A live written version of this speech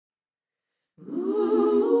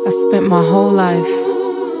I spent my whole life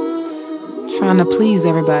trying to please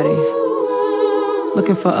everybody,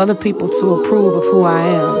 looking for other people to approve of who I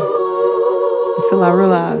am, until I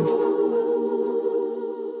realized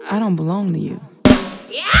I don't belong to you.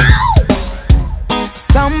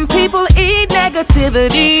 Some people eat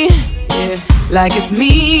negativity, like it's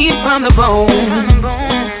meat from the bone.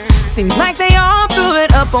 Seems like they all threw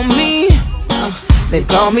it up on me. They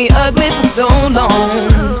called me ugly for so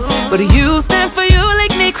long. But U stands for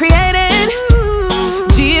uniquely created.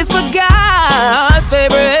 G is for God's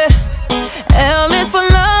favorite. L is for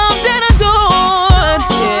loved and adored.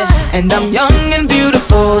 And I'm young and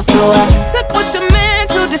beautiful, so I took what you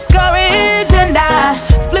meant to discourage, and I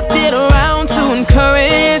flipped it around to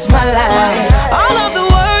encourage my life. All of the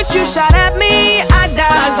words you shot at me, I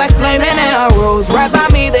dodged like flaming arrows. Right by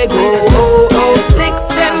me they go. Sticks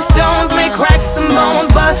and stones may crack some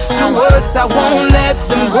bones, but your words I won't let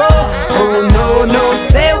them grow. Oh no, no,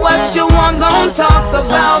 say what you want, gon' talk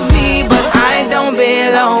about me, but I don't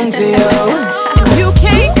belong to you. You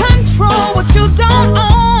can't control what you don't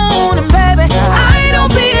own, and baby, I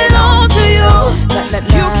don't belong to you.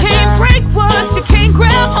 You can't break what you can't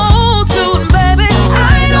grab hold to, and baby,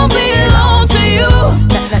 I don't belong to you.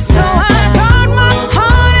 So I guard my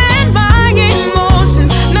heart and my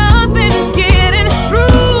emotions, nothing's getting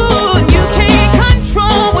through. And you can't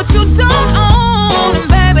control what you don't own, and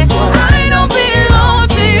baby, I don't belong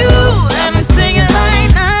to you. And I'm singing like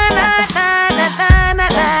na na na na na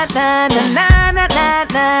na na na na na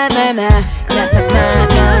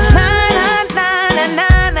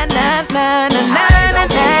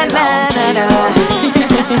na na na.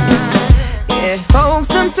 Yeah, folks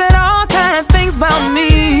done said all kind of things about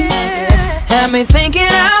me, had me thinking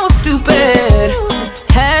I was stupid.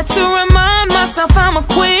 Had to remind myself I'm a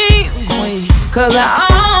queen, cause I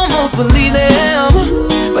almost believe them.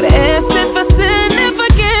 But S is for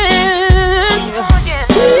significance.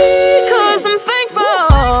 T, cause I'm thankful.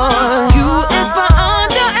 U is for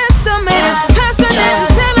underestimated, passionate,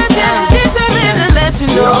 intelligent, determined to let you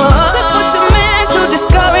know. Took what you meant to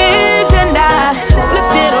discourage, and I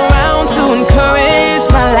flipped it around to encourage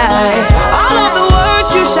my life. All of the words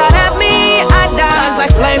you shot at me, I dodged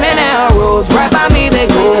like flaming arrows. Right by me they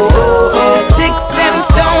go. Sticks and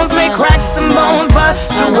stones may crack some bones, but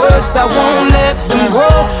your words I won't let them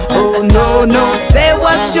grow. Oh no, no, say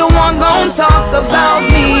what you want, gon' talk about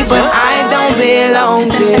me, but I don't belong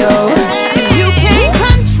to you. You can't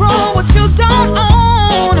control what you don't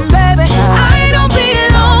own, and baby, I don't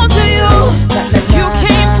belong to you. You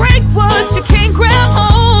can't break what you can't grab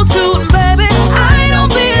hold to, and baby, I don't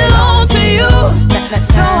belong to you.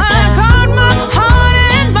 So I guard my heart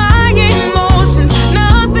and my emotions,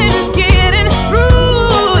 nothing's getting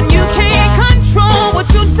through. And you can't control what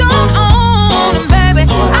you don't own, and baby,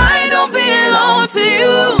 I don't belong to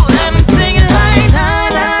you. I'm singing like na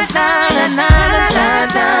na na na na na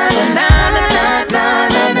na na na na.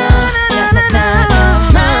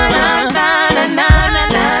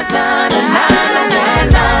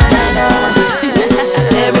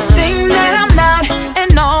 Everything that I'm not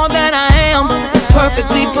and all that I am is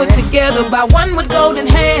perfectly put together by one with golden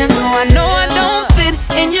hands. So I know I don't fit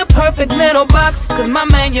in your perfect little box, cause my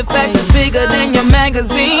manufacture's bigger than your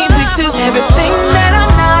magazine pictures. Everything that